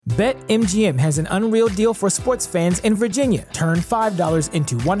BetMGM has an unreal deal for sports fans in Virginia. Turn $5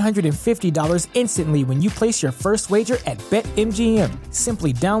 into $150 instantly when you place your first wager at BetMGM.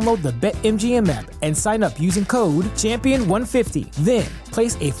 Simply download the BetMGM app and sign up using code Champion150. Then,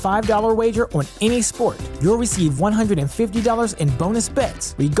 place a $5 wager on any sport. You'll receive $150 in bonus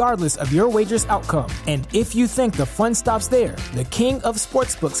bets, regardless of your wager's outcome. And if you think the fun stops there, the King of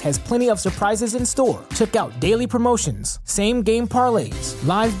Sportsbooks has plenty of surprises in store. Check out daily promotions, same-game parlays,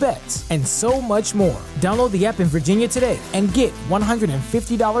 live bets, and so much more. Download the app in Virginia today and get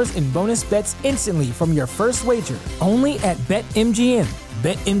 $150 in bonus bets instantly from your first wager. Only at BetMGM.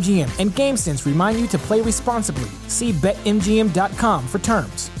 BetMGM and GameSense remind you to play responsibly. See BetMGM.com for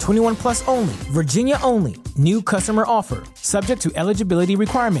terms. 21 plus only. Virginia only. New customer offer. Subject to eligibility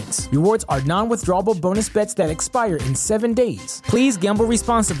requirements. Rewards are non-withdrawable bonus bets that expire in 7 days. Please gamble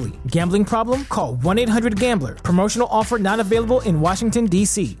responsibly. Gambling problem? Call 1-800-GAMBLER. Promotional offer not available in Washington,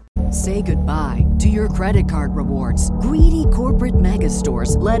 D.C. Say goodbye to your credit card rewards. Greedy corporate mega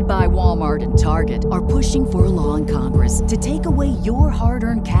stores, led by Walmart and Target, are pushing for a law in Congress to take away your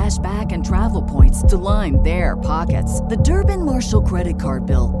hard-earned cash back and travel points to line their pockets. The Durbin-Marshall credit card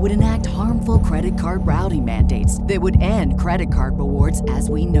bill would enact harmful credit card routing mandates that would end credit card rewards as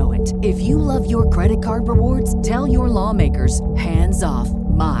we know it. If you love your credit card rewards, tell your lawmakers, hands off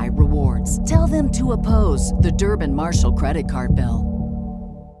my rewards. Tell them to oppose the Durbin-Marshall credit card bill.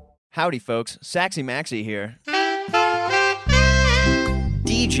 Howdy, folks. Saxy Maxie here.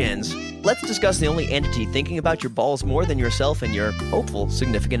 D-Gens, let's discuss the only entity thinking about your balls more than yourself and your hopeful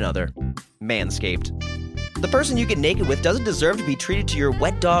significant other. Manscaped. The person you get naked with doesn't deserve to be treated to your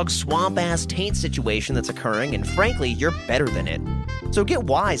wet dog, swamp-ass taint situation that's occurring, and frankly, you're better than it. So get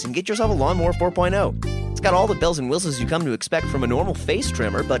wise and get yourself a Lawnmower 4.0. It's got all the bells and whistles you come to expect from a normal face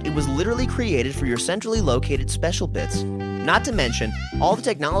trimmer, but it was literally created for your centrally located special bits. Not to mention, all the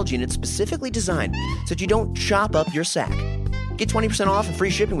technology in it specifically designed so that you don't chop up your sack. Get 20% off and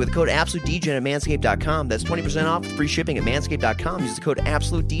free shipping with the code AbsoluteDGen at Manscaped.com. That's 20% off with free shipping at Manscaped.com. Use the code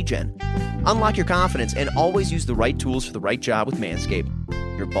AbsoluteDGen. Unlock your confidence and always use the right tools for the right job with Manscaped.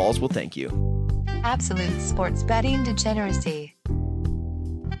 Your balls will thank you. Absolute sports betting degeneracy.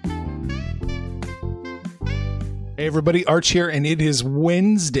 Hey everybody, Arch here, and it is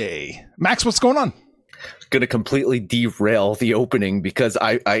Wednesday. Max, what's going on? Going to completely derail the opening because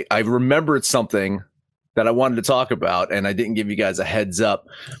I remembered something that I wanted to talk about, and I didn't give you guys a heads up.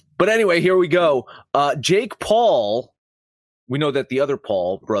 But anyway, here we go. Jake Paul, we know that the other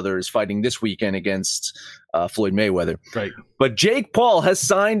Paul brother is fighting this weekend against Floyd Mayweather. Right. But Jake Paul has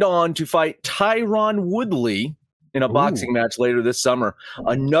signed on to fight Tyron Woodley in a boxing match later this summer.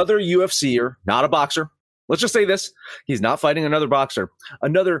 Another UFCer, not a boxer. Let's just say this. He's not fighting another boxer.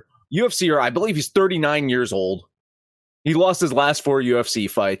 Another UFCer, I believe he's 39 years old. He lost his last 4 UFC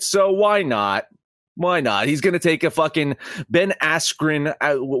fights. So why not? Why not? He's going to take a fucking Ben Askren.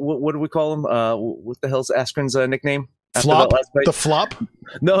 What do we call him? What the hell's Askren's nickname? Flop? The flop?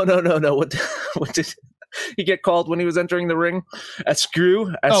 No. What did he get called when he was entering the ring?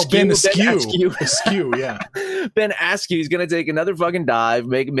 Askew? Ben Askew. Askew, yeah. Ben Askew. He's going to take another fucking dive,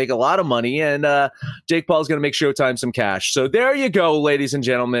 make a lot of money, and Jake Paul's going to make Showtime some cash. So there you go, ladies and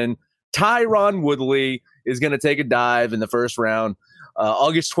gentlemen. Tyron Woodley is going to take a dive in the first round.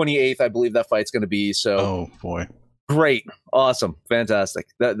 August 28th, I believe that fight's going to be. So, oh boy, great, awesome, fantastic.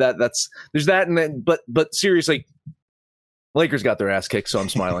 That's there's that, and then but seriously, Lakers got their ass kicked, so I'm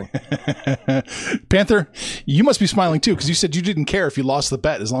smiling. Panther, you must be smiling too because you said you didn't care if you lost the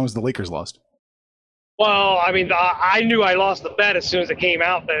bet as long as the Lakers lost. Well, I mean, I knew I lost the bet as soon as it came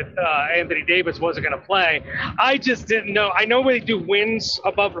out that Anthony Davis wasn't going to play. I just didn't know. I know when they do wins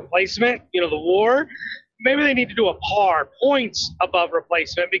above replacement, the WAR. Maybe they need to do a par, points above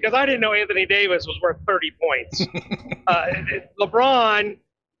replacement, because I didn't know Anthony Davis was worth 30 points. LeBron,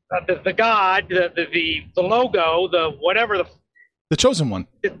 the god, the logo, the whatever, the chosen one.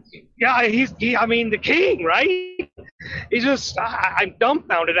 Yeah, the king, right? He's just, I'm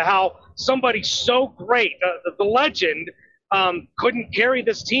dumbfounded at how somebody so great, the legend, couldn't carry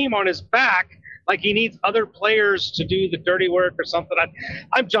this team on his back. Like he needs other players to do the dirty work or something.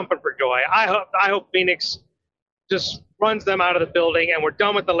 I'm jumping for joy. I hope Phoenix just runs them out of the building and we're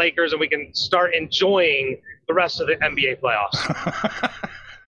done with the Lakers and we can start enjoying the rest of the NBA playoffs.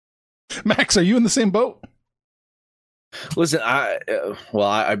 Max, are you in the same boat? Listen,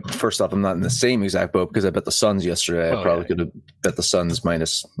 first off, I'm not in the same exact boat because I bet the Suns yesterday. I probably could have bet the Suns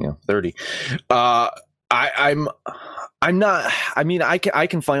minus 30. I'm not. I mean, I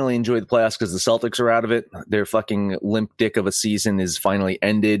can finally enjoy the playoffs because the Celtics are out of it. Their fucking limp dick of a season is finally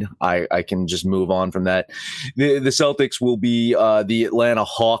ended. I can just move on from that. The Celtics will be the Atlanta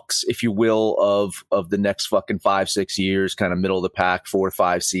Hawks, if you will, of the next fucking 5-6 years, kind of middle of the pack, 4 or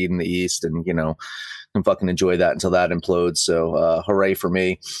 5 seed in the East, and can fucking enjoy that until that implodes. So hooray for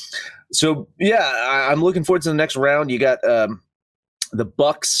me. So yeah, I'm looking forward to the next round. You got the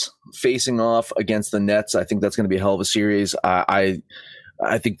Bucks facing off against the Nets. I think that's going to be a hell of a series. I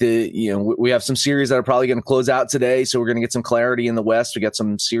think we have some series that are probably going to close out today, so we're going to get some clarity in the West. We got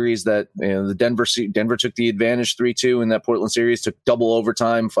some series that the Denver took the advantage 3-2 in that Portland series, took double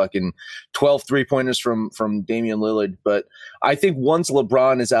overtime, fucking 12 3-pointers from Damian Lillard. But I think once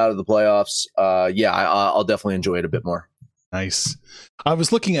LeBron is out of the playoffs, I'll definitely enjoy it a bit more. Nice. I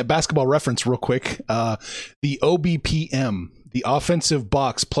was looking at Basketball Reference real quick. The OBPM, the offensive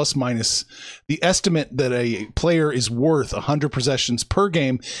box plus minus, the estimate that a player is worth 100 possessions per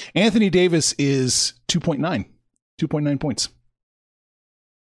game. Anthony Davis is 2.9 points.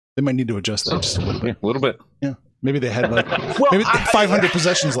 They might need to adjust that just a little bit. A little bit. Yeah. Maybe they had 500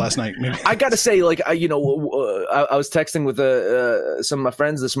 possessions last night. Maybe. I got to say, I was texting with some of my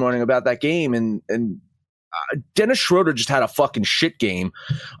friends this morning about that game, and Dennis Schroeder just had a fucking shit game.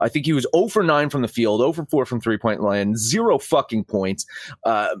 I think he was 0 for 9 from the field, 0 for 4 from 3-point line, 0 fucking points.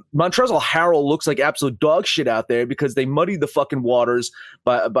 Montrezl Harrell looks like absolute dog shit out there because they muddied the fucking waters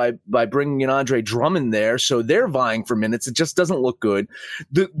by bringing in Andre Drummond there, so they're vying for minutes. It just doesn't look good.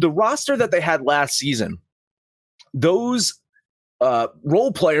 The roster that they had last season, those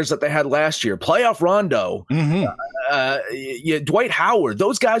role players that they had last year, playoff Rondo, Dwight Howard,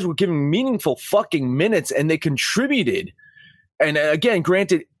 those guys were giving meaningful fucking minutes and they contributed. And again,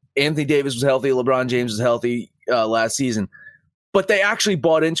 granted, Anthony Davis was healthy, LeBron James was healthy last season, but they actually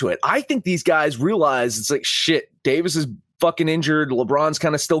bought into it. I think these guys realize it's like, shit, Davis is fucking injured, LeBron's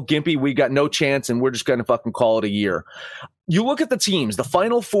kind of still gimpy, we got no chance, and we're just going to fucking call it a year. You look at the teams, the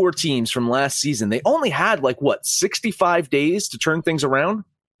final 4 teams from last season, they only had 65 days to turn things around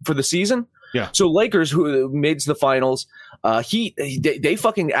for the season. Yeah. So Lakers, who made the finals, they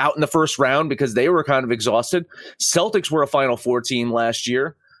fucking out in the first round because they were kind of exhausted. Celtics were a Final Four team last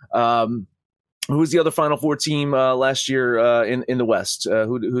year. Who was the other Final Four team last year in the West?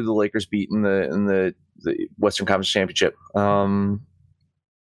 Who the Lakers beat in the Western Conference Championship?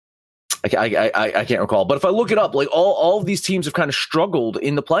 I can't recall, but if I look it up, all of these teams have kind of struggled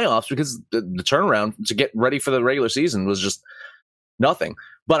in the playoffs because the turnaround to get ready for the regular season was just nothing.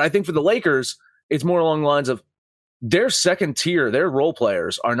 But I think for the Lakers, it's more along the lines of their second tier, their role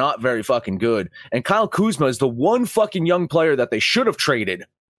players are not very fucking good. And Kyle Kuzma is the one fucking young player that they should have traded,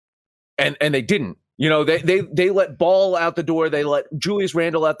 and they didn't. They let Ball out the door, they let Julius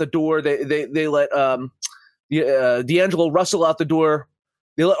Randle out the door, they let D'Angelo Russell out the door.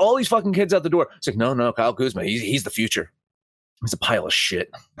 They let all these fucking kids out the door. It's like, no, Kyle Kuzma, he's the future. He's a pile of shit.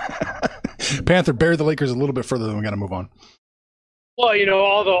 Panther, bury the Lakers a little bit further, then we got to move on. Well,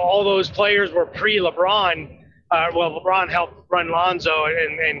 all those players were pre-LeBron. LeBron helped run Lonzo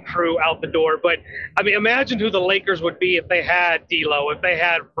and crew out the door. But, I mean, imagine who the Lakers would be if they had D'Lo, if they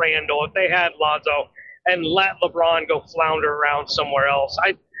had Randall, if they had Lonzo, and let LeBron go flounder around somewhere else.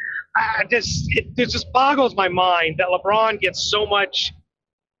 It just boggles my mind that LeBron gets so much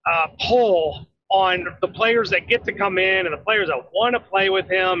pull on the players that get to come in and the players that want to play with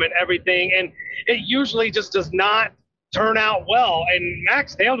him and everything. And it usually just does not turn out well. And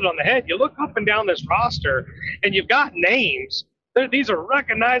Max nailed it on the head. You look up and down this roster and you've got names. These are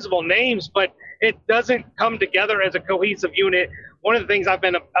recognizable names, but it doesn't come together as a cohesive unit. One of the things I've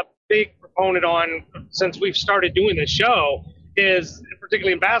been a big proponent on since we've started doing this show is,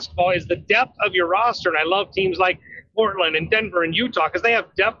 particularly in basketball, is the depth of your roster. And I love teams like Portland and Denver and Utah because they have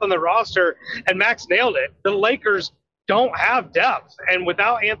depth on the roster, and Max nailed it. The Lakers don't have depth, and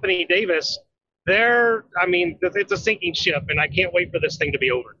without Anthony Davis, it's a sinking ship, and I can't wait for this thing to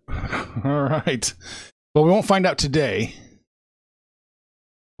be over. All right. Well, we won't find out today.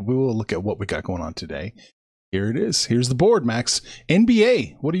 We will look at what we got going on today. Here it is. Here's the board, Max.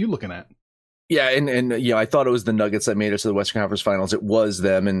 NBA, what are you looking at? Yeah, and I thought it was the Nuggets that made it to the Western Conference Finals. It was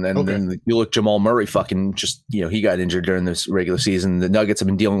them, and then you look, Jamal Murray fucking just, he got injured during this regular season. The Nuggets have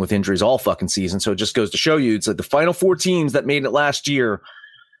been dealing with injuries all fucking season, so it just goes to show you, it's like the final 4 teams that made it last year,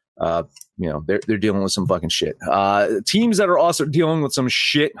 they're dealing with some fucking shit. Teams that are also dealing with some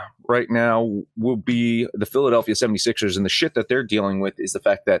shit right now will be the Philadelphia 76ers, and the shit that they're dealing with is the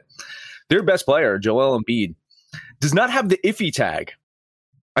fact that their best player, Joel Embiid, does not have the iffy tag.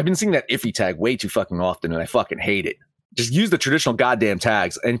 I've been seeing that iffy tag way too fucking often, and I fucking hate it. Just use the traditional goddamn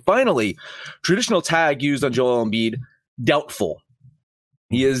tags. And finally, traditional tag used on Joel Embiid doubtful.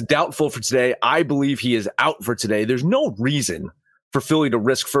 He is doubtful for today. I believe he is out for today. There's no reason for Philly to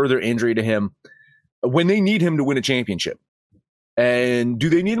risk further injury to him when they need him to win a championship. And do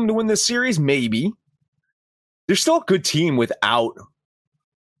they need him to win this series? Maybe. They're still a good team without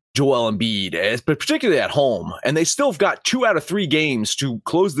Joel Embiid, but particularly at home. And they still have got 2 out of 3 games to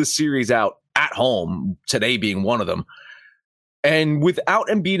close this series out at home, today being one of them. And without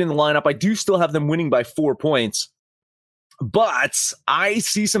Embiid in the lineup, I do still have them winning by 4 points. But I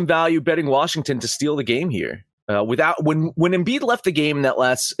see some value betting Washington to steal the game here. When Embiid left the game in that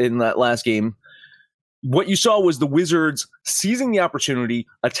last game, what you saw was the Wizards seizing the opportunity,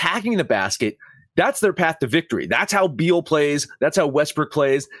 attacking the basket. That's their path to victory. That's how Beal plays. That's how Westbrook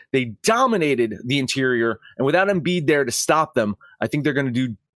plays. They dominated the interior, and without Embiid there to stop them, I think they're going to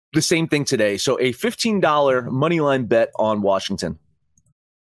do the same thing today. So a $15 money line bet on Washington.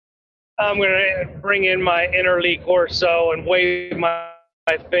 I'm going to bring in my inner Lee Corso and wave my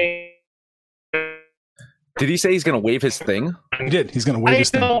thing. Did he say he's going to wave his thing? He did. He's going to wave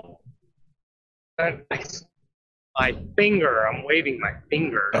his thing. My finger. I'm waving my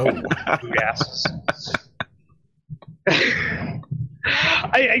finger. Oh, yes. The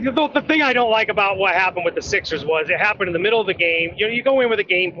thing I don't like about what happened with the Sixers was it happened in the middle of the game. You go in with a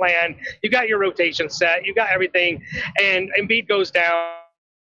game plan. You got your rotation set. You got everything. And Embiid goes down.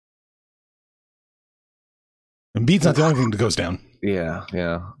 Embiid's not the only thing that goes down. Yeah.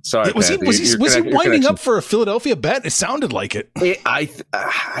 Sorry, was Pat, he winding up for a Philadelphia bet? It sounded like it. I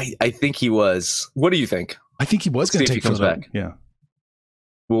think he was. What do you think? I think he was going to take those back. Yeah.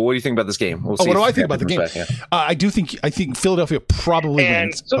 Well, what do you think about this game? What do I think about the game? Back, yeah. I think Philadelphia probably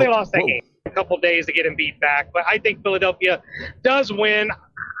wins. So they lost that game a couple days to get Embiid back, but I think Philadelphia does win.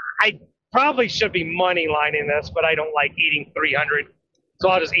 I probably should be money lining this, but I don't like eating 300, so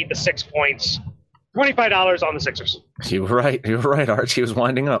I'll just eat the 6 points. $25 on the Sixers. You were right, Arch. He was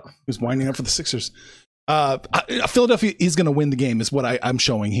winding up. He was winding up for the Sixers. Philadelphia is going to win the game, is what I'm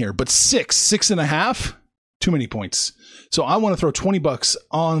showing here. But 6.5, too many points. So I want to throw $20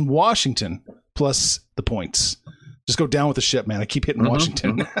 on Washington plus the points. Just go down with the ship, man. I keep hitting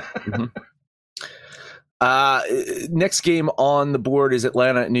Washington. Mm-hmm. Next game on the board is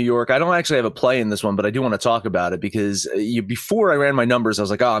Atlanta at New York. I don't actually have a play in this one, but I do want to talk about it because before I ran my numbers, I was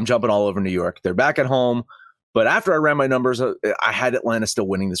like, I'm jumping all over New York. They're back at home. But after I ran my numbers, I had Atlanta still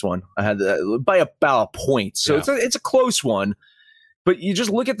winning this one. I had by about a point. So it's a close one. But you just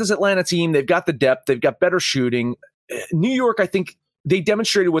look at this Atlanta team. They've got the depth. They've got better shooting. New York, I think, they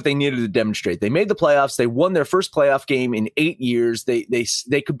demonstrated what they needed to demonstrate. They made the playoffs. They won their first playoff game in 8 years. They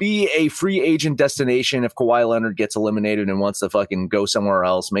could be a free agent destination if Kawhi Leonard gets eliminated and wants to fucking go somewhere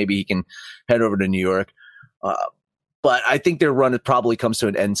else. Maybe he can head over to New York. But I think their run probably comes to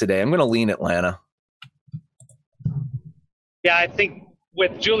an end today. I'm going to lean Atlanta. Yeah, I think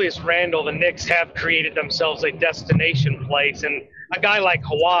with Julius Randle, the Knicks have created themselves a destination place, and a guy like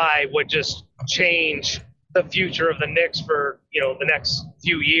Kawhi would just change the future of the Knicks for the next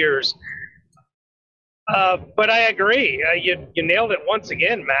few years. But I agree. You nailed it once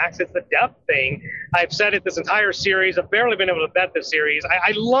again, Max. It's the depth thing. I've said it this entire series. I've barely been able to bet this series.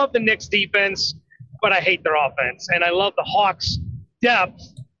 I love the Knicks defense, but I hate their offense. And I love the Hawks depth.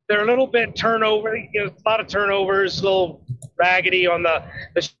 They're a little bit turnover, a lot of turnovers, a little raggedy on the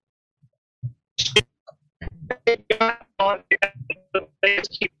they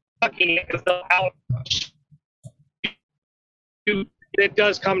just keep fucking it because they'll out. It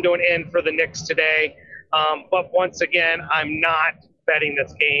does come to an end for the Knicks today. But once again, I'm not betting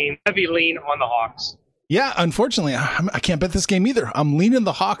this game. Heavy lean on the Hawks. Yeah, unfortunately, I can't bet this game either. I'm leaning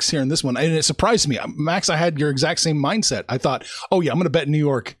the Hawks here in this one. And it surprised me. Max, I had your exact same mindset. I thought, I'm going to bet New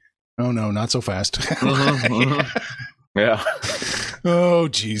York. Oh, no, not so fast. Yeah. Oh,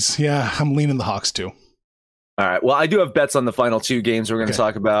 geez. Yeah, I'm leaning the Hawks too. All right. Well, I do have bets on the final 2 games we're going to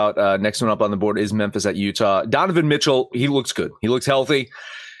talk about. Next one up on the board is Memphis at Utah. Donovan Mitchell, he looks good. He looks healthy.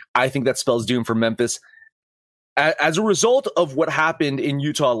 I think that spells doom for Memphis. As a result of what happened in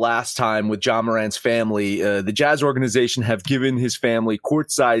Utah last time with Ja Morant's family, the Jazz organization have given his family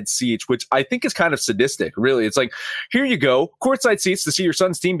courtside seats, which I think is kind of sadistic, really. It's like, here you go, courtside seats to see your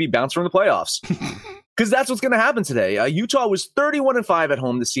son's team be bounced from the playoffs. Because that's what's going to happen today. Utah was 31-5 at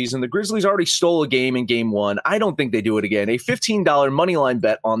home this season. The Grizzlies already stole a game in game 1. I don't think they do it again. A $15 money line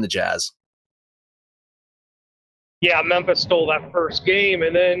bet on the Jazz. Yeah, Memphis stole that first game,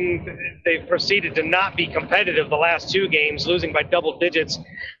 and then they proceeded to not be competitive the last 2 games, losing by double digits.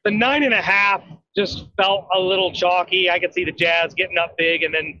 The 9.5 just felt a little chalky. I could see the Jazz getting up big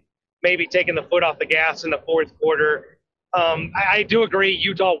and then maybe taking the foot off the gas in the fourth quarter. I do agree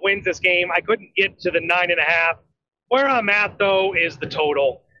Utah wins this game. I couldn't get to the 9.5, Where I'm at, though, is the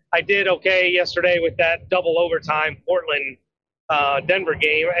total. I did okay yesterday with that double overtime Portland Denver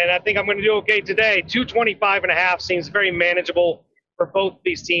game, and I think I'm going to do okay today. 225.5 seems very manageable for both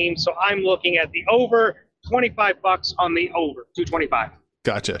these teams, so I'm looking at the over. $25 on the over. 225.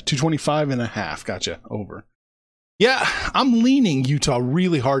 Gotcha. 225.5. Gotcha. Over. Yeah, I'm leaning Utah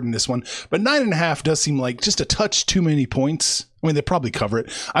really hard in this one, but 9.5 does seem like just a touch too many points. I mean, they probably cover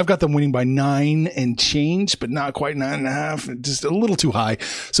it. I've got them winning by 9 and change, but not quite 9.5. Just a little too high.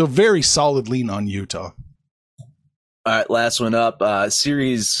 So very solid lean on Utah. All right, last one up.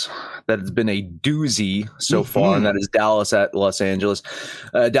 Series that has been a doozy so far, and that is Dallas at Los Angeles.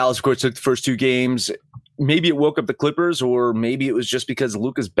 Dallas, of course, took the first 2 games. Maybe it woke up the Clippers, or maybe it was just because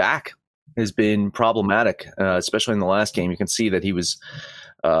Luka's back has been problematic, especially in the last game. You can see that he was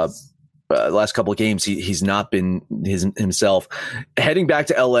last couple of games he's not been himself. Heading back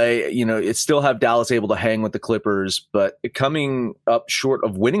to LA, it still have Dallas able to hang with the Clippers, but coming up short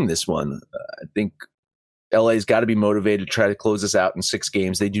of winning this one. I think LA's got to be motivated to try to close this out in 6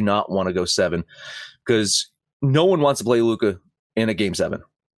 games. They do not want to go 7 because no one wants to play Luka in a game 7.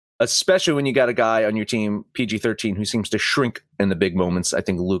 Especially when you got a guy on your team, PG-13, who seems to shrink in the big moments. I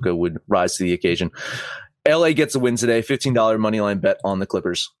think Luka would rise to the occasion. LA gets a win today, $15 moneyline bet on the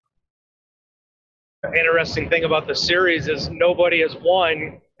Clippers. Interesting thing about the series is nobody has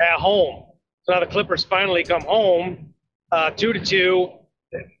won at home. So now the Clippers finally come home, 2-2.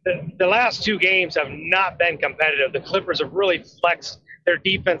 The last 2 games have not been competitive. The Clippers have really flexed their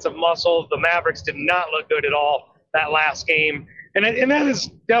defensive muscle. The Mavericks did not look good at all that last game. And that is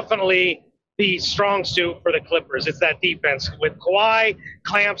definitely the strong suit for the Clippers. It's that defense. With Kawhi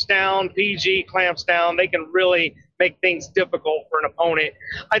clamps down, PG clamps down, they can really make things difficult for an opponent.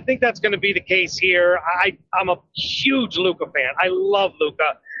 I think that's going to be the case here. I'm a huge Luka fan. I love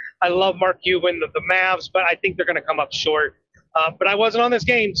Luka. I love Mark Cuban, the Mavs, but I think they're going to come up short. But I wasn't on this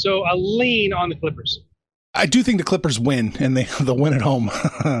game, so a lean on the Clippers. I do think the Clippers win, and they'll win at home.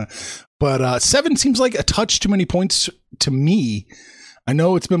 But 7 seems like a touch too many points to me. I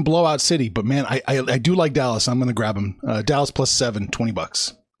know it's been blowout city, but man, I do like Dallas. I'm going to grab them. Dallas plus 7,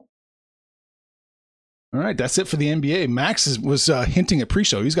 $20. All right, that's it for the NBA. Max was hinting at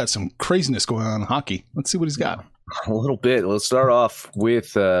pre-show. He's got some craziness going on in hockey. Let's see what he's got. A little bit. Let's start off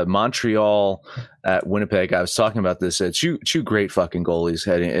with Montreal at Winnipeg. I was talking about this. Two great fucking goalies,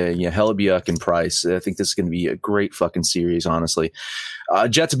 Hellebuyck and Price. I think this is going to be a great fucking series, honestly.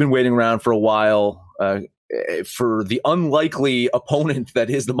 Jets have been waiting around for a while for the unlikely opponent that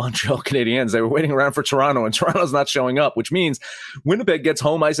is the Montreal Canadiens. They were waiting around for Toronto, and Toronto's not showing up, which means Winnipeg gets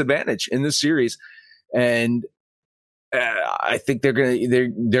home ice advantage in this series. And I think they're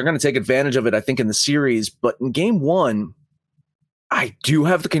gonna take advantage of it. I think in the series, but in game 1, I do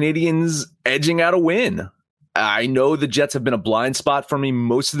have the Canadiens edging out a win. I know the Jets have been a blind spot for me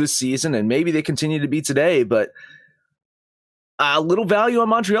most of the season, and maybe they continue to be today. But a little value on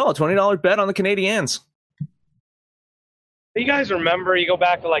Montreal, a $20 bet on the Canadiens. You guys remember? You go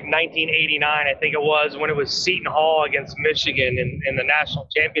back to like 1989, I think it was, when it was Seton Hall against Michigan in the national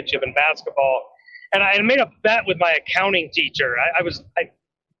championship in basketball. And I made a bet with my accounting teacher.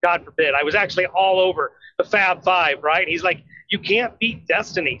 God forbid, I was actually all over the Fab Five, right? He's like, you can't beat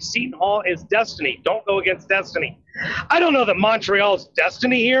destiny. Seton Hall is destiny. Don't go against destiny. I don't know that Montreal's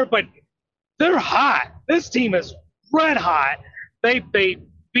destiny here, but they're hot. This team is red hot. They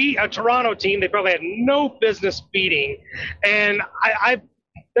beat a Toronto team they probably had no business beating. And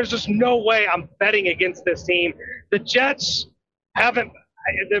there's just no way I'm betting against this team. The Jets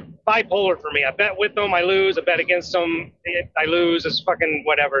they're bipolar for me. I bet with them, I lose. I bet against them, I lose. It's fucking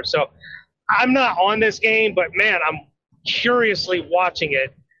whatever. So I'm not on this game, but man, I'm curiously watching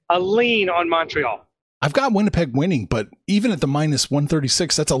it. A lean on Montreal. I've got Winnipeg winning, but even at the minus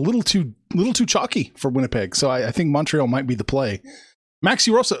 136, that's a little too chalky for Winnipeg. So I think Montreal might be the play. Max,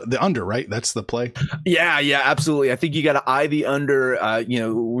 you were also the under, right? That's the play. Yeah, absolutely. I think you got to eye the under.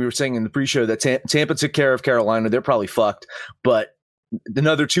 We were saying in the pre-show that Tampa took care of Carolina. They're probably fucked, but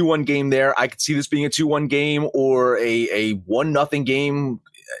another 2-1 game there. I could see this being a 2-1 game or a 1-0 game.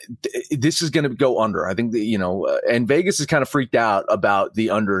 This is going to go under. I think that, and Vegas is kind of freaked out about the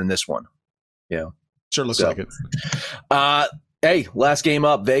under in this one. Yeah. Sure looks like it. Hey, last game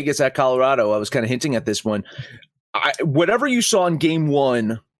up, Vegas at Colorado. I was kind of hinting at this one. Whatever you saw in game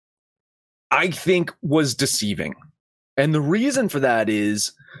 1, I think was deceiving. And the reason for that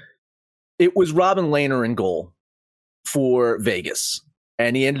is it was Robin Lehner in goal for Vegas,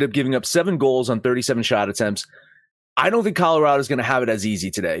 and he ended up giving up 7 goals on 37 shot attempts. I don't think Colorado is going to have it as easy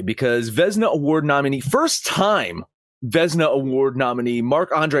today because Vezina Award nominee, first time Vezina Award nominee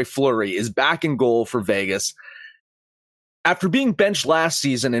Marc-Andre Fleury is back in goal for Vegas. after being benched last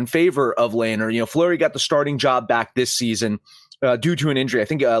season in favor of Lehner, Fleury got the starting job back this season due to an injury. I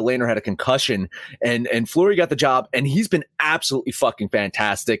think Lehner had a concussion, and Fleury got the job, and he's been absolutely fucking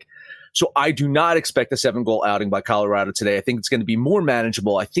fantastic. So I do not expect a 7-goal outing by Colorado today. I think it's going to be more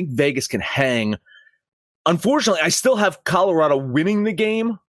manageable. I think Vegas can hang. Unfortunately, I still have Colorado winning the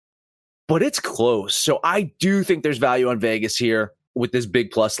game, but it's close. So I do think there's value on Vegas here with this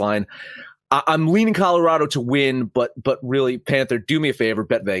big plus line. I'm leaning Colorado to win, but really, Panther, do me a favor,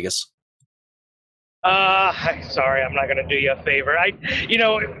 bet Vegas. Sorry, I'm not going to do you a favor.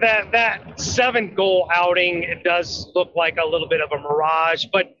 That 7-goal outing, it does look like a little bit of a mirage,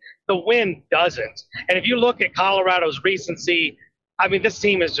 but the win doesn't. And if you look at Colorado's recency, I mean, this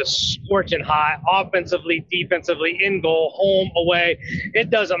team is just scorching hot, offensively, defensively, in goal, home, away.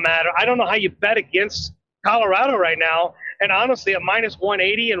 It doesn't matter. I don't know how you bet against Colorado right now. And honestly, at minus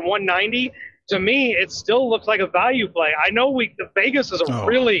 180 and 190, to me, it still looks like a value play. I know Vegas is a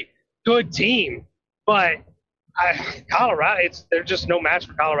really good team, but Colorado, they're just no match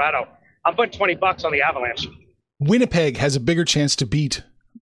for Colorado. I'm putting $20 on the Avalanche. Winnipeg has a bigger chance to beat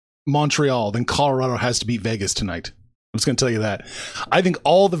Montreal than Colorado has to beat Vegas tonight. I'm just going to tell you that. I think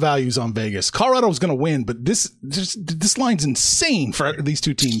all the value's on Vegas. Colorado is going to win, but this line's insane for these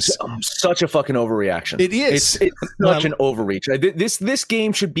two teams. Such a fucking overreaction. It is. It's such an overreach. This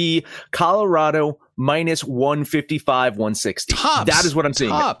game should be Colorado minus 155, 160. Tops. That is what I'm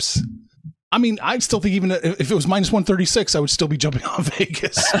seeing. Tops. I mean, I still think even if it was minus 136, I would still be jumping on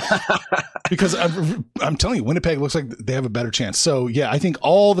Vegas because I'm telling you, Winnipeg looks like they have a better chance. So yeah, I think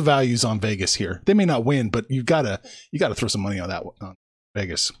all the value's on Vegas here. They may not win, but you gotta throw some money on that on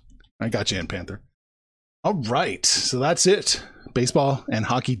Vegas. I got you in, Panther. All right, so that's it. Baseball and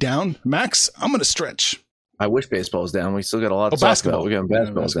hockey down. Max, I'm gonna stretch. I wish baseball was down. We still got a lot of basketball. We're getting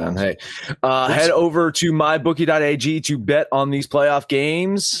basketball down. Hey, head over to mybookie.ag to bet on these playoff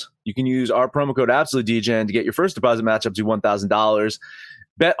games. You can use our promo code AbsoluteDGen to get your first deposit match up to $1,000.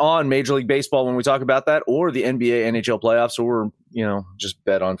 Bet on Major League Baseball when we talk about that, or the NBA, NHL playoffs, or just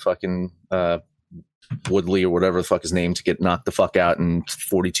bet on fucking Woodley or whatever the fuck his name to get knocked the fuck out in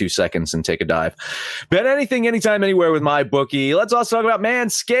 42 seconds and take a dive. Bet anything, anytime, anywhere with MyBookie. Let's also talk about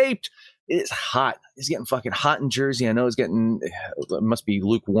Manscaped. It's hot. It's getting fucking hot in Jersey. I know it must be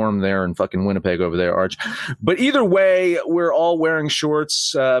lukewarm there in fucking Winnipeg over there, Arch. But either way, we're all wearing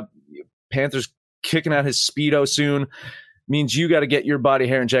shorts. Panthers kicking out his Speedo soon. Means you got to get your body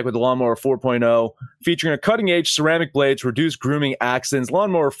hair in check with the Lawnmower 4.0, featuring a cutting-edge ceramic blade to reduce grooming accidents.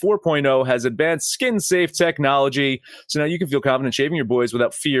 Lawnmower 4.0 has advanced skin-safe technology, so now you can feel confident shaving your boys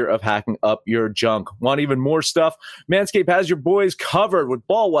without fear of hacking up your junk. Want even more stuff? Manscaped has your boys covered with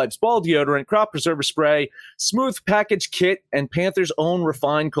ball wipes, ball deodorant, crop preserver spray, smooth package kit, and Panther's own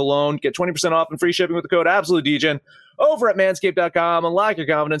refined cologne. Get 20% off and free shipping with the code AbsoluteDGen over at manscaped.com. Unlock your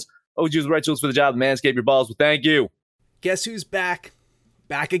confidence. Always use the right tools for the job. Manscaped your balls. Well, thank you. Guess who's back?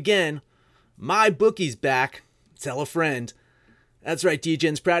 Back again. My bookie's back. Tell a friend. That's right,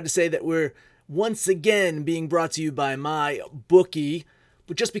 DGen's proud to say that we're once again being brought to you by My Bookie.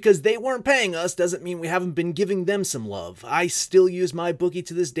 But just because they weren't paying us doesn't mean we haven't been giving them some love. I still use My Bookie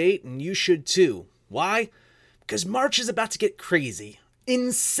to this date, and you should too. Why? Because March is about to get crazy.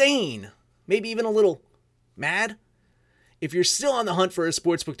 Insane. Maybe even a little mad. If you're still on the hunt for a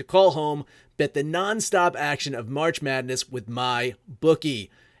sportsbook to call home, bet the non-stop action of March Madness with My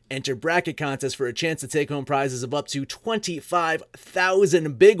Bookie. Enter bracket contests for a chance to take home prizes of up to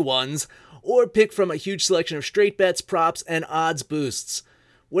 25,000 big ones, or pick from a huge selection of straight bets, props, and odds boosts.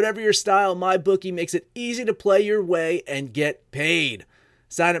 Whatever your style, My Bookie makes it easy to play your way and get paid.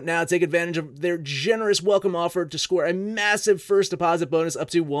 Sign up now, take advantage of their generous welcome offer to score a massive first deposit bonus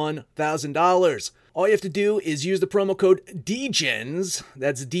up to $1,000. All you have to do is use the promo code DGENS,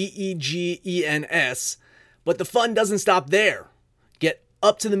 that's DEGENS, but the fun doesn't stop there. Get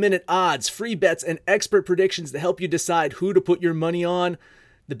up-to-the-minute odds, free bets, and expert predictions to help you decide who to put your money on.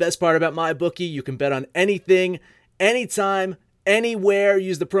 The best part about MyBookie, you can bet on anything, anytime, anywhere.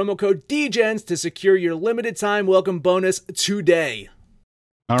 Use the promo code DGENS to secure your limited-time welcome bonus today.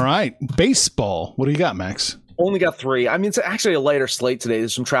 All right, baseball. What do you got, Max? Only got 3. I mean, it's actually a lighter slate today.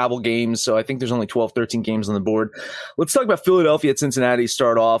 There's some travel games, so I think there's only 12, 13 games on the board. Let's talk about Philadelphia at Cincinnati.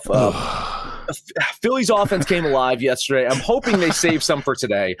 Start off. Philly's offense came alive yesterday. I'm hoping they saved some for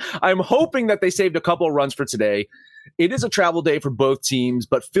today. I'm hoping that they saved a couple of runs for today. It is a travel day for both teams,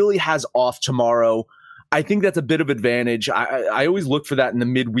 but Philly has off tomorrow. I think that's a bit of advantage. I always look for that in the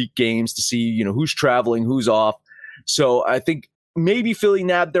midweek games to see, who's traveling, who's off. So I think maybe Philly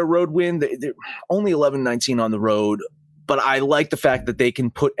nabbed their road win. They're only 11-19 on the road, but I like the fact that they can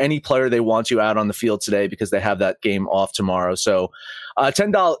put any player they want to out on the field today because they have that game off tomorrow. So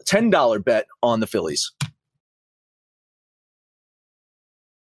 $10 bet on the Phillies.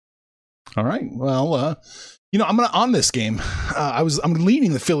 All right. Well, I'm on this game. I'm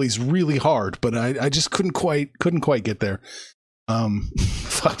leaning the Phillies really hard, but I just couldn't quite get there.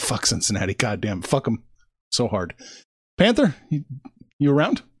 Fuck Cincinnati. Goddamn, fuck them so hard. Panther, you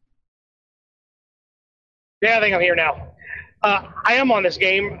around? Yeah, I think I'm here now. I am on this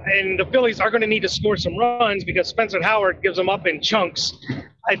game, and the Phillies are going to need to score some runs because Spencer Howard gives them up in chunks.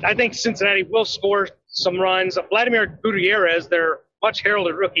 I think Cincinnati will score some runs. Vladimir Gutierrez, their much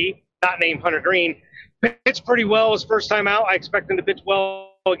heralded rookie, not named Hunter Green, pitched pretty well his first time out. I expect him to pitch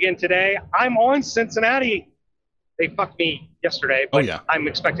well again today. I'm on Cincinnati. They fucked me yesterday, but I'm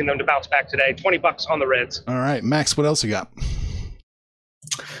expecting them to bounce back today. $20 on the Reds. All right, Max, what else you got?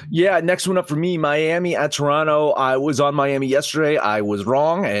 Yeah, next one up for me, Miami at Toronto. I was on Miami yesterday. I was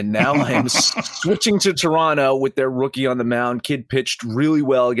wrong, and now I am switching to Toronto with their rookie on the mound. Kid pitched really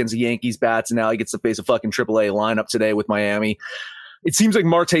well against the Yankees bats, and now he gets to face a fucking AAA lineup today with Miami. It seems like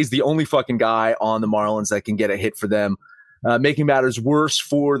Marte's the only fucking guy on the Marlins that can get a hit for them. Making matters worse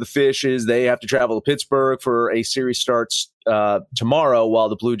for the Fish is they have to travel to Pittsburgh for a series starts tomorrow, while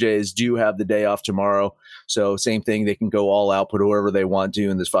the Blue Jays do have the day off tomorrow. So same thing, they can go all out, put whoever they want to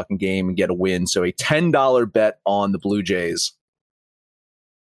in this fucking game and get a win. So a $10 bet on the Blue Jays.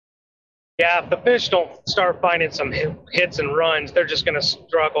 Yeah, if the Fish don't start finding some hits and runs, they're just going to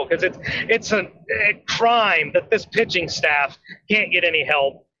struggle because it's a crime that this pitching staff can't get any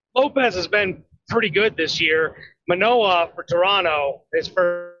help. Lopez has been pretty good this year. Manoah for Toronto, his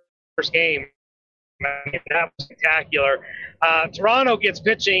first game, that was spectacular. Toronto gets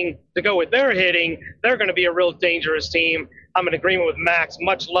pitching to go with their hitting. They're going to be a real dangerous team. I'm in agreement with Max.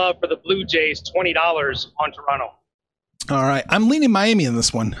 Much love for the Blue Jays, $20 on Toronto. All right. I'm leaning Miami in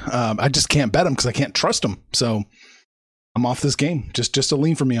this one. I just can't bet them because I can't trust them. So I'm off this game. Just a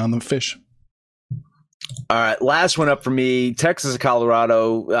lean for me on the Fish. All right, last one up for me, Texas and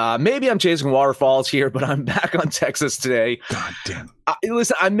Colorado. Maybe I'm chasing waterfalls here, but I'm back on Texas today. God damn.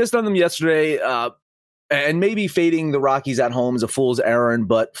 Listen, I missed on them yesterday, and maybe fading the Rockies at home is a fool's errand,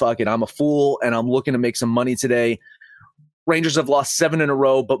 but fuck it, I'm a fool, and I'm looking to make some money today. Rangers have lost 7 in a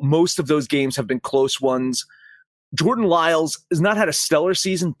row, but most of those games have been close ones. Jordan Lyles has not had a stellar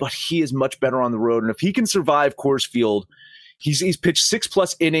season, but he is much better on the road, and if he can survive Coors Field, he's pitched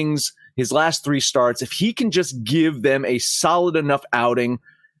 6+ innings his last 3 starts. If he can just give them a solid enough outing,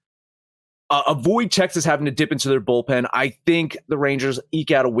 avoid Texas having to dip into their bullpen, I think the Rangers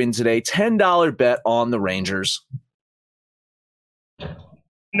eke out a win today. $10 bet on the Rangers.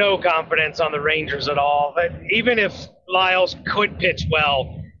 No confidence on the Rangers at all. But even if Lyles could pitch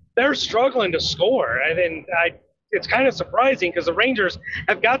well, they're struggling to score. It's kind of surprising because the Rangers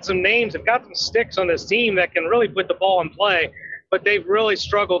have got some names, have got some sticks on this team that can really put the ball in play, but they've really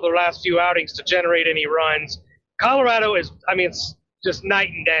struggled the last few outings to generate any runs. Colorado is, it's just night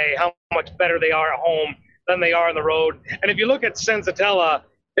and day how much better they are at home than they are on the road. And if you look at Senzatella,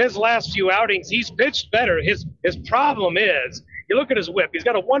 his last few outings, he's pitched better. His problem is, you look at his whip. He's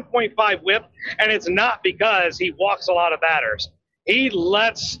got a 1.5 whip, and it's not because he walks a lot of batters. He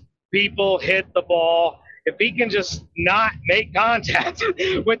lets people hit the ball. If he can just not make contact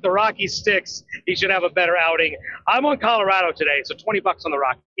with the Rocky sticks, he should have a better outing. I'm on Colorado today, so $20 on the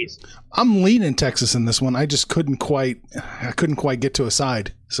Rockies. I'm leaning Texas in this one. I just couldn't quite get to a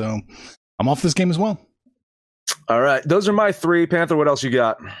side, so I'm off this game as well. All right, those are my 3. Panther, what else you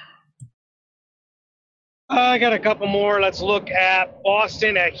got? I got a couple more. Let's look at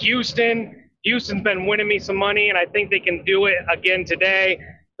Boston at Houston. Houston's been winning me some money, and I think they can do it again today.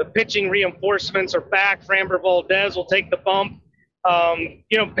 The pitching reinforcements are back. Framber Valdez will take the bump.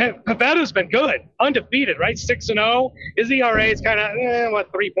 Pavetta's been good, undefeated, right? 6-0. His ERA is kind of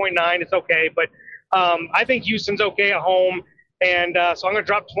 3.9. It's okay, but I think Houston's okay at home, and so I'm going to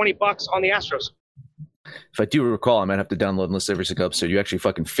drop $20 on the Astros. If I do recall, I might have to download and listen to every single episode. You actually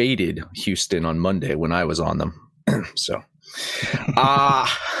fucking faded Houston on Monday when I was on them, so. I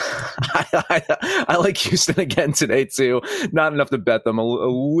like Houston again today too. Not enough to bet them, a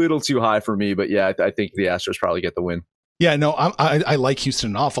little too high for me, but yeah, I think the Astros probably get the win. Yeah, no, I like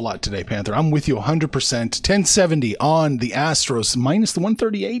Houston an awful lot today, Panther. I'm with you 100%. 1070 on the Astros minus the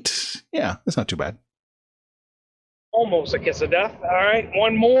 138. Yeah, that's not too bad. Almost a kiss of death. All right,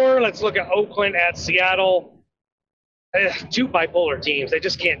 one more. Let's look at Oakland at Seattle. 2 bipolar teams. They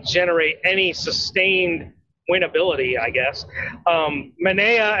just can't generate any sustained winnability, I guess.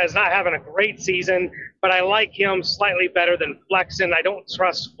 Manaea is not having a great season, but I like him slightly better than Flexen. I don't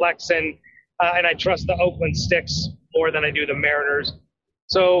trust Flexen, and I trust the Oakland sticks more than I do the Mariners.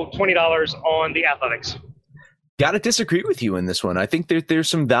 So $20 on the Athletics. Got to disagree with you in this one. I think there's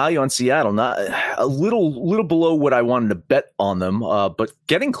some value on Seattle, not a little below what I wanted to bet on them, but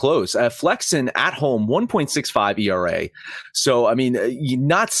getting close. Flexen at home, 1.65 ERA. So, I mean,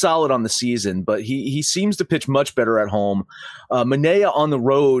 not solid on the season, but he seems to pitch much better at home. Manea on the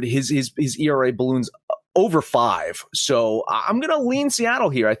road, his ERA balloons over 5. So I'm going to lean Seattle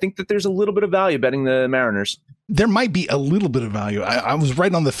here. I think that there's a little bit of value betting the Mariners. There might be a little bit of value. I was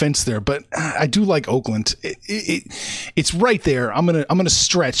right on the fence there, but I do like Oakland. It's right there. I'm gonna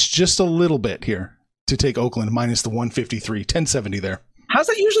stretch just a little bit here to take Oakland minus the 153, 1070 there. How's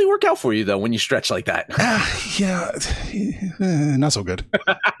that usually work out for you though when you stretch like that? Yeah, not so good.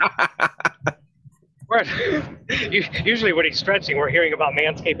 Usually when he's stretching, we're hearing about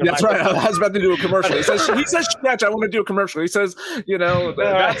Manscaped. That's right. I was about to do a commercial. He says stretch. I want to do a commercial. He says,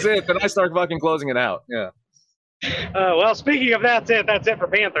 that's it. Then I start fucking closing it out. Yeah. Well, speaking of that's it for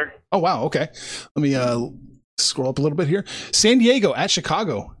Panther. Oh, wow. Okay. Let me scroll up a little bit here. San Diego at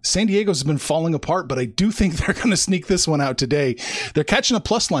Chicago. San Diego's been falling apart, but I do think they're going to sneak this one out today. They're catching a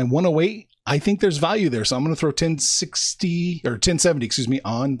plus line, 108. I think there's value there, so I'm going to throw 1070,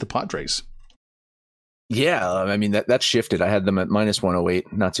 on the Padres. Yeah, I mean that shifted. I had them at minus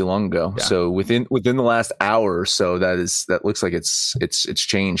 108 not too long ago. Yeah. So within the last hour or so, that looks like it's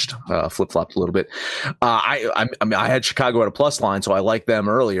changed, flip flopped a little bit. I had Chicago at a plus line, so I like them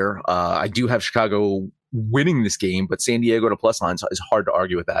earlier. I do have Chicago winning this game, but San Diego at a plus line, so it's hard to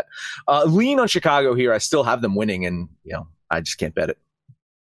argue with that. Lean on Chicago here. I still have them winning, and I just can't bet it.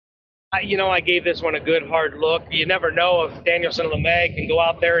 I gave this one a good hard look. You never know if Danielson LeMay can go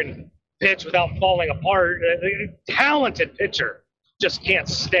out there and pitch without falling apart. Talented pitcher, just can't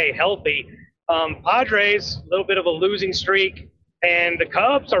stay healthy. Padres, a little bit of a losing streak, and the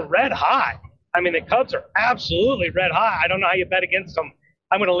Cubs are red hot. I mean, the Cubs are absolutely red hot. I don't know how you bet against them.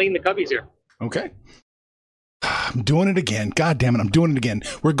 I'm going to lean the Cubbies here. Okay. I'm doing it again. God damn it, I'm doing it again.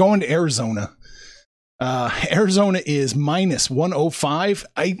 We're going to Arizona. Arizona is minus 105.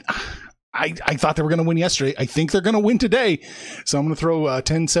 I thought they were going to win yesterday. I think they're going to win today. So I'm going to throw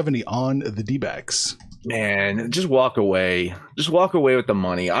 1070 on the D-backs. Man, just walk away. Just walk away with the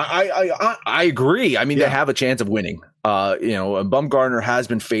money. I agree. I mean, They have a chance of winning. Bumgarner has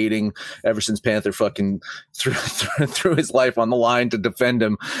been fading ever since Panther fucking threw his life on the line to defend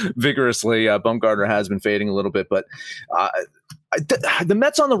him vigorously. Bumgarner has been fading a little bit, but the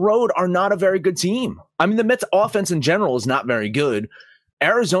Mets on the road are not a very good team. I mean, the Mets offense in general is not very good.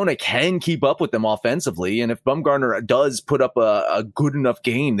 Arizona can keep up with them offensively, and if Bumgarner does put up a good enough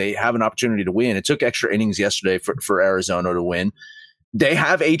game, they have an opportunity to win. It took extra innings yesterday for Arizona to win. They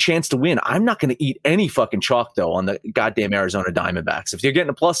have a chance to win. I'm not going to eat any fucking chalk, though, on the goddamn Arizona Diamondbacks. If you're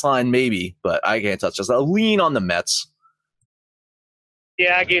getting a plus line, maybe, but I can't touch this. I'll lean on the Mets.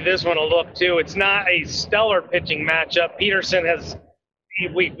 Yeah, I gave this one a look, too. It's not a stellar pitching matchup. Peterson has...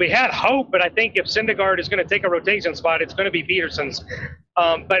 We had hope, but I think if Syndergaard is going to take a rotation spot, it's going to be Peterson's.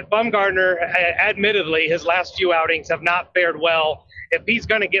 But Bumgarner, admittedly, his last few outings have not fared well. If he's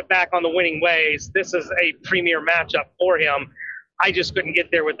going to get back on the winning ways, this is a premier matchup for him. I just couldn't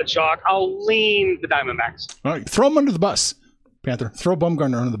get there with the chalk. I'll lean the Diamondbacks. All right, throw him under the bus, Panther. Throw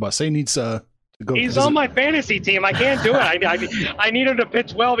Bumgarner under the bus. He needs to go. He's on my fantasy team. I can't do it. I need him to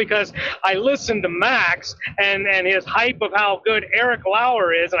pitch well because I listened to Max and his hype of how good Eric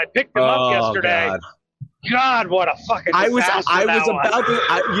Lauer is, and I picked him up yesterday. God, what a fucking disaster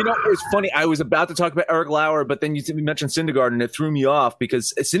it's funny. I was about to talk about Eric Lauer, but then you mentioned Syndergaard, and it threw me off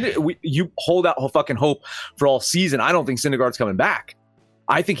because you hold out fucking hope for all season. I don't think Syndergaard's coming back.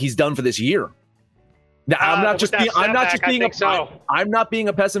 I think he's done for this year. Now, I'm not being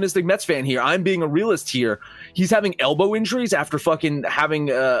a pessimistic Mets fan here. I'm being a realist here. He's having elbow injuries after fucking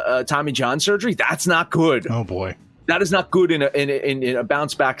having Tommy John surgery. That's not good. Oh boy, that is not good in a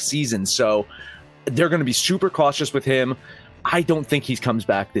bounce back season. So they're going to be super cautious with him. I don't think he comes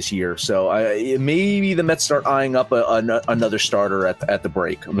back this year. So maybe the Mets start eyeing up another starter at the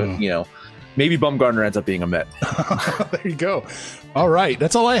break. Maybe Bumgarner ends up being a Met. There you go. All right.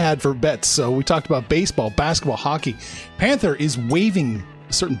 That's all I had for bets. So we talked about baseball, basketball, hockey. Panther is waving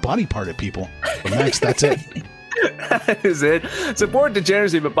a certain body part at people. But Max, that's it. That is it. Support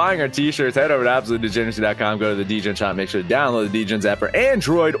Degeneracy by buying our t-shirts. Head over to absolutedegeneracy.com. Go to the Degen shop. Make sure to download the Degens app for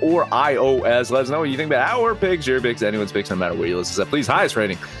Android or iOS. Let us know what you think about our picks, your picks, anyone's picks, no matter where you listen. Please, highest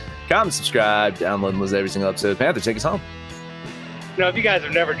rating, comment, subscribe, download, and listen to every single episode. Panther, take us home. If you guys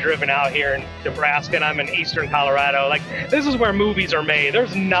have never driven out here in Nebraska and I'm in eastern Colorado, this is where movies are made.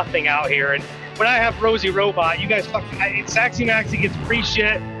 There's nothing out here. And when I have Rosie Robot, you guys Saxy Maxy gets free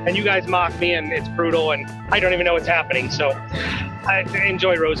shit, and you guys mock me, and it's brutal, and I don't even know what's happening. So I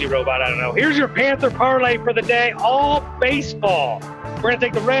enjoy Rosie Robot. I don't know. Here's your Panther parlay for the day. All baseball. We're going to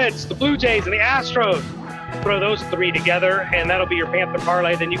take the Reds, the Blue Jays, and the Astros. Throw those three together, and that'll be your Panther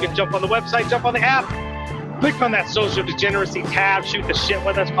parlay. Then you can jump on the website, jump on the app, click on that social degeneracy tab, shoot the shit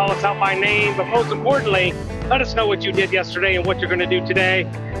with us, call us out by name, but most importantly, let us know what you did yesterday and what you're going to do today.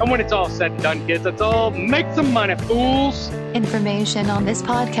 And when it's all said and done, kids, let's all make some money, fools. Information on this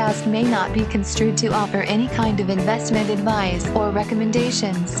podcast may not be construed to offer any kind of investment advice or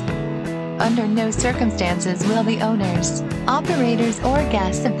recommendations. Under no circumstances will the owners, operators, or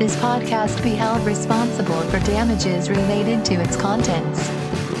guests of this podcast be held responsible for damages related to its contents.